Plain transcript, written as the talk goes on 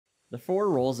The 4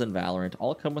 roles in Valorant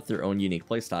all come with their own unique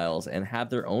playstyles and have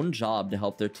their own job to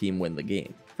help their team win the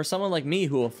game. For someone like me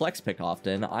who will flex pick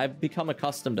often, I've become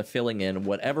accustomed to filling in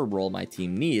whatever role my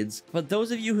team needs, but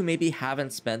those of you who maybe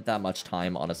haven't spent that much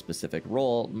time on a specific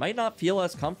role might not feel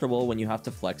as comfortable when you have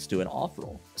to flex to an off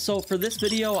role. So for this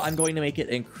video, I'm going to make it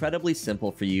incredibly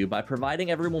simple for you by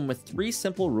providing everyone with 3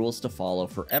 simple rules to follow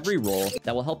for every role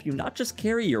that will help you not just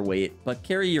carry your weight, but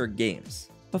carry your games.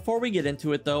 Before we get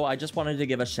into it though, I just wanted to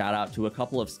give a shout out to a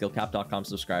couple of SkillCapped.com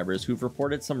subscribers who've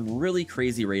reported some really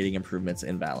crazy rating improvements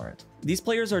in Valorant. These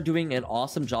players are doing an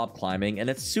awesome job climbing, and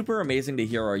it's super amazing to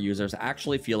hear our users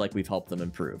actually feel like we've helped them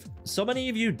improve. So many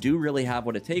of you do really have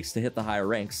what it takes to hit the higher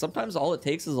ranks. Sometimes all it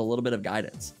takes is a little bit of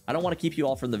guidance. I don't want to keep you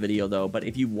all from the video though, but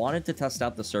if you wanted to test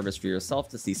out the service for yourself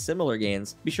to see similar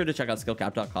gains, be sure to check out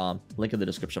SkillCapped.com, link in the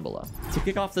description below. To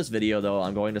kick off this video though,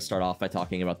 I'm going to start off by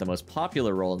talking about the most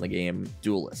popular role in the game,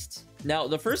 Duelists. Now,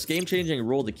 the first game-changing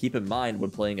rule to keep in mind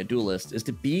when playing a duelist is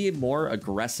to be more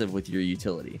aggressive with your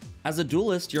utility. As a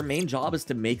duelist, your main job is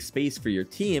to make space for your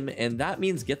team, and that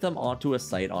means get them onto a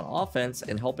site on offense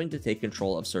and helping to take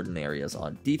control of certain areas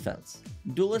on defense.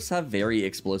 Duelists have very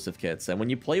explosive kits, and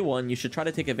when you play one, you should try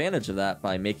to take advantage of that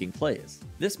by making plays.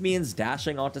 This means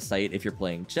dashing onto site if you're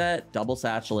playing Jet, double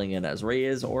satcheling in as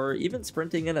Raze, or even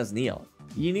sprinting in as Neon.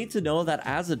 You need to know that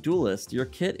as a duelist, your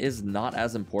kit is not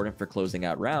as important for closing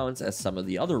out rounds as some of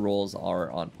the other roles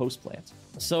are on post plant.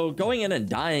 So going in and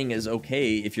dying is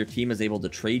okay if your team is able to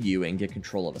trade you and get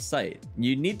control of a site.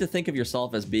 You need to think of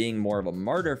yourself as being more of a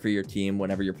martyr for your team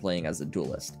whenever you're playing as a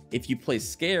duelist. If you play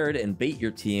scared and bait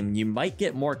your team, you might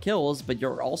get more kills, but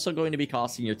you're also going to be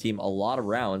costing your team a lot of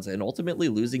rounds and ultimately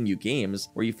losing you games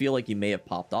where you feel like you may have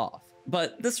popped off.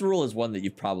 But this rule is one that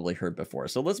you've probably heard before,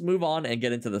 so let's move on and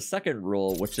get into the second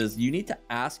rule, which is you need to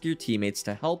ask your teammates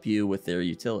to help you with their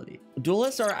utility.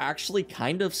 Duelists are actually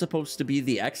kind of supposed to be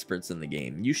the experts in the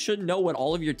game. You should know what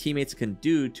all of your teammates can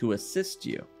do to assist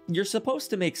you. You're supposed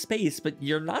to make space, but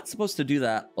you're not supposed to do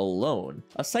that alone.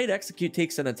 A site execute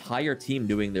takes an entire team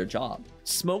doing their job.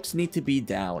 Smokes need to be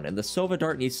down, and the Sova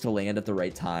dart needs to land at the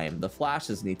right time. The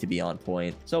flashes need to be on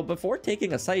point. So before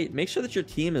taking a site, make sure that your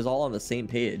team is all on the same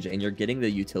page and you're getting the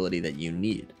utility that you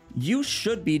need. You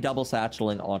should be double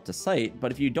satcheling onto site,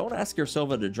 but if you don't ask your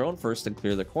Sova to drone first and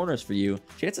clear the corners for you,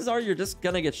 chances are you're just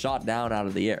gonna get shot down out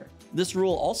of the air. This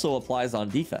rule also applies on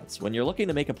defense. When you're looking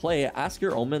to make a play, ask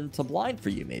your Omen to blind for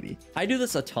you maybe. I do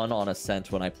this a ton on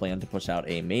Ascent when I plan to push out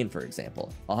a main, for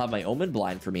example. I'll have my Omen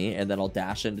blind for me, and then I'll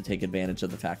dash in to take advantage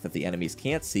of the fact that the enemies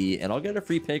can't see, and I'll get a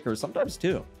free pick or sometimes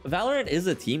 2. Valorant is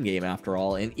a team game after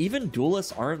all, and even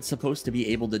duelists aren't supposed to be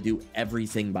able to do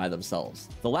everything by themselves.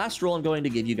 The last rule I'm going to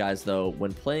give you guys though,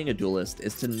 when playing a duelist,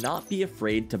 is to not be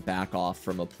afraid to back off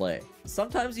from a play.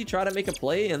 Sometimes you try to make a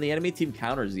play and the enemy team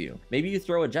counters you. Maybe you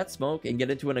throw a jet smoke and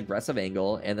get into an aggressive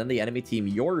angle, and then the enemy team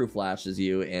Yoru flashes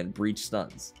you and breach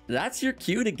stuns. That's your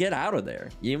cue to get out of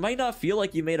there. You might not feel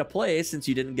like you made a play since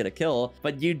you didn't get a kill,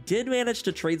 but you did manage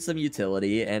to trade some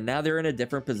utility, and now they're in a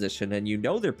different position and you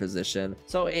know their position,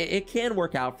 so it can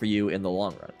work out for you in the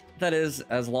long run. That is,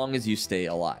 as long as you stay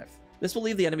alive. This will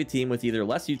leave the enemy team with either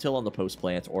less util on the post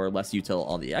plant or less util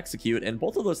on the execute, and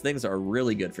both of those things are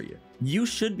really good for you. You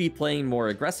should be playing more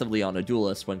aggressively on a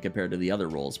duelist when compared to the other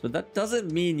roles, but that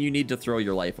doesn't mean you need to throw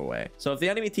your life away. So if the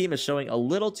enemy team is showing a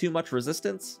little too much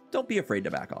resistance, don't be afraid to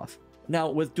back off.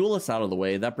 Now, with duelists out of the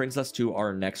way, that brings us to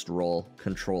our next role,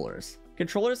 controllers.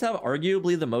 Controllers have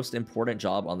arguably the most important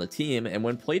job on the team, and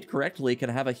when played correctly can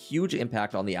have a huge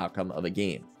impact on the outcome of a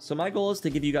game. So my goal is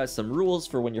to give you guys some rules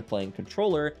for when you're playing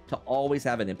controller to always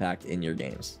have an impact in your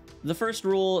games. The first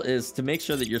rule is to make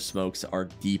sure that your smokes are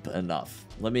deep enough.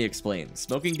 Let me explain.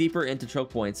 Smoking deeper into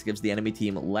choke points gives the enemy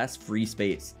team less free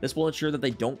space. This will ensure that they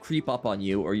don't creep up on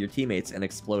you or your teammates and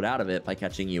explode out of it by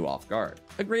catching you off guard.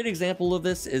 A great example of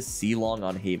this is C-Long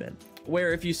on Haven,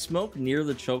 where if you smoke near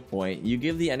the choke point, you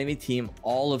give the enemy team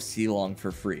all of C-Long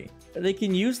for free. They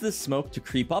can use this smoke to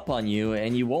creep up on you,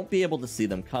 and you won't be able to see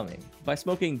them coming. By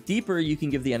smoking deeper, you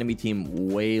can give the enemy team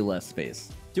way less space.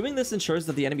 Doing this ensures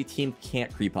that the enemy team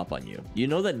can't creep up on you. You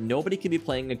know that nobody can be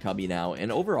playing a cubby now,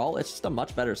 and overall, it's just a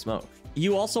much better smoke.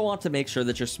 You also want to make sure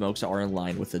that your smokes are in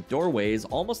line with the doorways,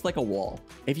 almost like a wall.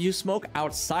 If you smoke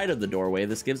outside of the doorway,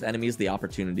 this gives enemies the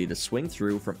opportunity to swing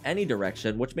through from any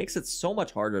direction, which makes it so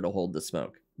much harder to hold the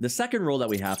smoke. The second rule that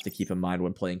we have to keep in mind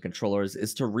when playing controllers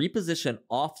is to reposition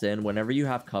often whenever you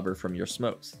have cover from your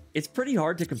smokes. It's pretty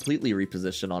hard to completely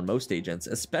reposition on most agents,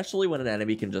 especially when an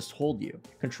enemy can just hold you.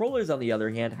 Controllers, on the other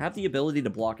hand, have the ability to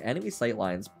block enemy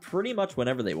sightlines pretty much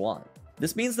whenever they want.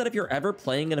 This means that if you're ever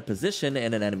playing in a position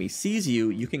and an enemy sees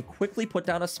you, you can quickly put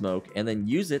down a smoke and then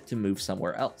use it to move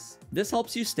somewhere else. This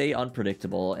helps you stay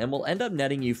unpredictable and will end up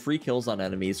netting you free kills on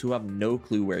enemies who have no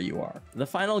clue where you are. The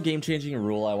final game-changing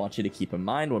rule I want you to keep in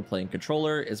mind when playing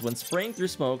controller is when spraying through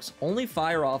smokes, only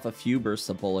fire off a few bursts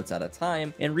of bullets at a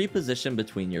time and reposition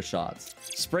between your shots.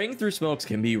 Spraying through smokes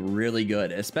can be really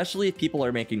good, especially if people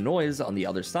are making noise on the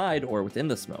other side or within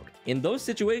the smoke. In those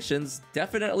situations,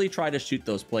 definitely try to shoot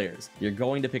those players. You're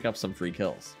going to pick up some free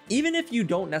kills. Even if you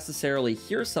don't necessarily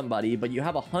hear somebody, but you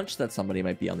have a hunch that somebody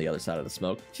might be on the other side of the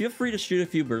smoke, feel free to shoot a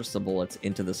few bursts of bullets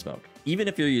into the smoke. Even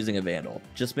if you're using a Vandal,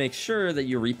 just make sure that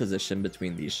you reposition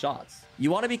between these shots.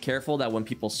 You want to be careful that when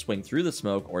people swing through the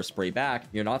smoke or spray back,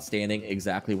 you're not standing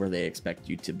exactly where they expect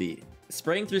you to be.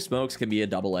 Spraying through smokes can be a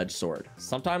double-edged sword.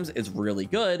 Sometimes it's really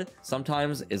good,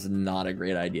 sometimes it's not a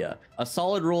great idea. A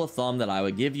solid rule of thumb that I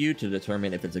would give you to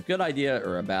determine if it's a good idea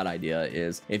or a bad idea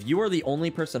is if you are the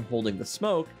only person holding the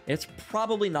smoke, it's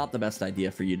probably not the best idea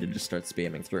for you to just start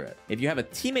spamming through it. If you have a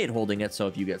teammate holding it, so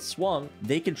if you get swung,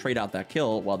 they can trade out that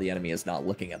kill while the enemy is not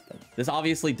looking at them. This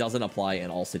obviously doesn't apply in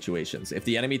all situations. If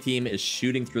the enemy team is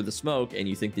shooting through the smoke and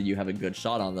you think that you have a good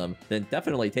shot on them, then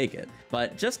definitely take it.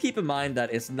 But just keep in mind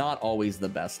that it's not always the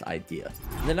best idea.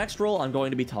 The next rule I'm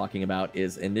going to be talking about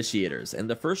is initiators, and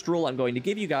the first rule I'm going to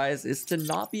give you guys is to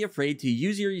not be afraid to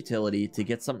use your utility to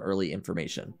get some early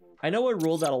information. I know a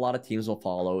rule that a lot of teams will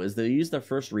follow is they'll use their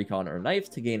first recon or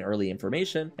knife to gain early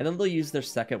information, and then they'll use their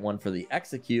second one for the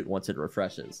execute once it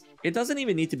refreshes. It doesn't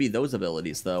even need to be those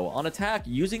abilities though. On attack,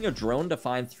 using a drone to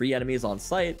find 3 enemies on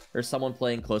site or someone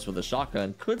playing close with a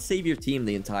shotgun could save your team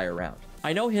the entire round.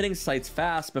 I know hitting sites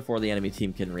fast before the enemy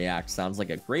team can react sounds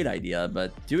like a great idea,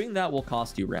 but doing that will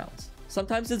cost you rounds.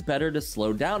 Sometimes it's better to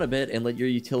slow down a bit and let your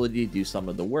utility do some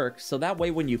of the work, so that way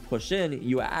when you push in,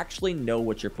 you actually know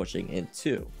what you're pushing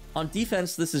into. On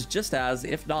defense, this is just as,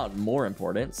 if not more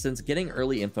important, since getting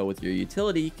early info with your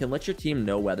utility can let your team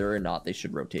know whether or not they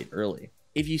should rotate early.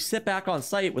 If you sit back on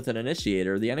site with an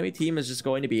initiator, the enemy team is just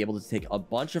going to be able to take a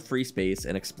bunch of free space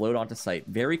and explode onto site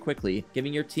very quickly,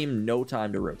 giving your team no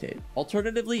time to rotate.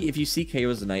 Alternatively, if you see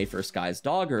KO's knife or Sky's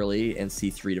dog early and see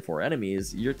 3 to 4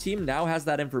 enemies, your team now has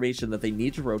that information that they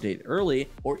need to rotate early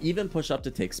or even push up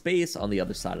to take space on the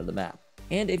other side of the map.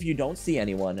 And if you don't see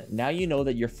anyone, now you know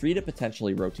that you're free to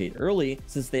potentially rotate early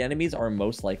since the enemies are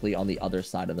most likely on the other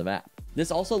side of the map.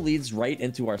 This also leads right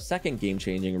into our second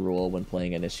game-changing rule when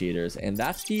playing initiators, and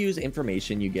that's to use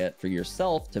information you get for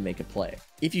yourself to make a play.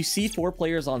 If you see 4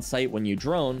 players on site when you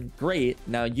drone, great,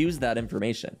 now use that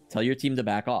information. Tell your team to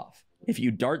back off. If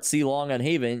you dart C-Long on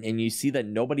Haven and you see that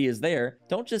nobody is there,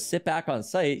 don't just sit back on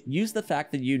site, use the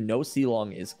fact that you know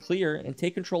C-Long is clear and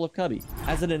take control of Cubby.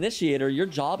 As an initiator, your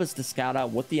job is to scout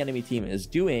out what the enemy team is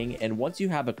doing, and once you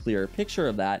have a clearer picture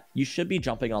of that, you should be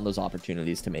jumping on those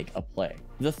opportunities to make a play.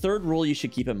 The third rule you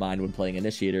should keep in mind when playing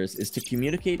initiators is to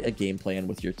communicate a game plan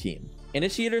with your team.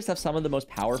 Initiators have some of the most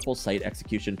powerful site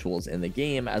execution tools in the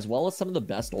game, as well as some of the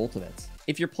best ultimates.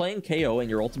 If you're playing KO and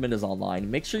your ultimate is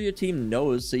online, make sure your team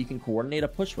knows so you can coordinate a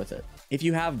push with it. If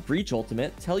you have Breach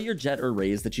ultimate, tell your Jet or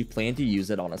Raze that you plan to use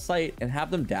it on a site and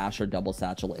have them dash or double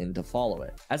satchel in to follow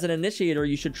it. As an initiator,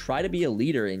 you should try to be a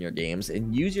leader in your games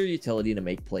and use your utility to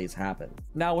make plays happen.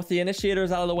 Now, with the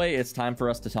initiators out of the way, it's time for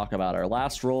us to talk about our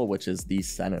last rule, which is the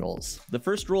Sentinels. The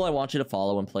first rule I want you to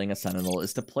follow when playing a Sentinel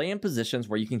is to play in positions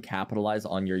where you can capitalize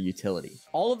on your utility.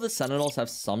 All of the Sentinels have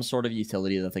some sort of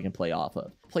utility that they can play off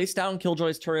of. Place down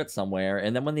Killjoy's turret somewhere,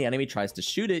 and then when the enemy tries to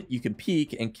shoot it, you can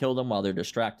peek and kill them while they're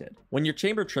distracted. When your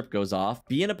chamber trip goes off,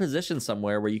 be in a position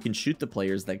somewhere where you can shoot the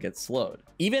players that get slowed.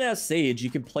 Even as Sage, you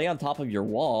can play on top of your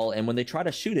wall, and when they try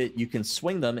to shoot it, you can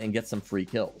swing them and get some free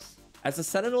kills. As a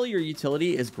Sentinel, your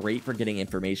utility is great for getting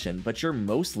information, but you're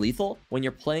most lethal when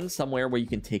you're playing somewhere where you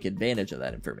can take advantage of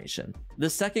that information. The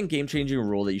second game-changing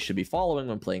rule that you should be following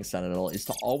when playing Sentinel is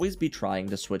to always be trying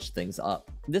to switch things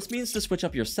up. This means to switch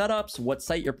up your setups, what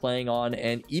site you're playing on,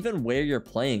 and even where you're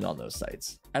playing on those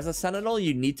sites. As a Sentinel,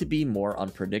 you need to be more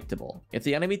unpredictable. If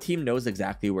the enemy team knows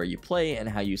exactly where you play and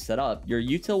how you set up, your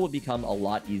util will become a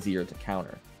lot easier to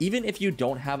counter. Even if you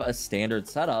don't have a standard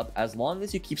setup, as long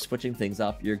as you keep switching things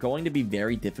up, you're going to be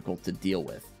very difficult to deal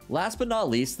with. Last but not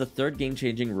least, the third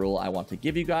game-changing rule I want to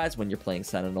give you guys when you're playing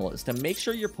Sentinel is to make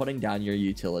sure you're putting down your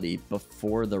utility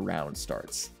before the round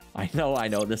starts. I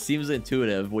know, this seems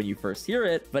intuitive when you first hear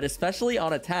it, but especially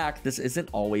on attack, this isn't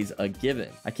always a given.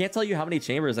 I can't tell you how many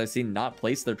chambers I've seen not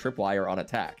place their tripwire on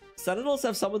attack. Sentinels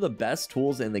have some of the best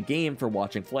tools in the game for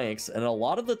watching flanks, and a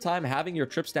lot of the time having your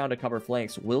trips down to cover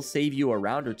flanks will save you a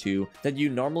round or two that you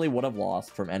normally would have lost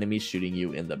from enemies shooting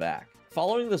you in the back.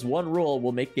 Following this one rule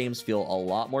will make games feel a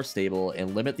lot more stable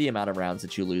and limit the amount of rounds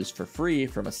that you lose for free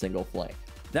from a single flank.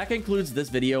 That concludes this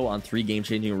video on 3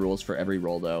 game-changing rules for every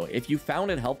role though. If you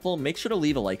found it helpful, make sure to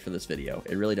leave a like for this video.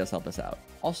 It really does help us out.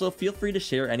 Also, feel free to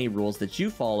share any rules that you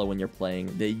follow when you're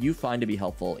playing that you find to be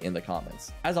helpful in the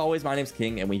comments. As always, my name's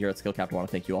King, and we here at SkillCapped want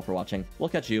to thank you all for watching. We'll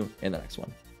catch you in the next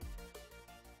one.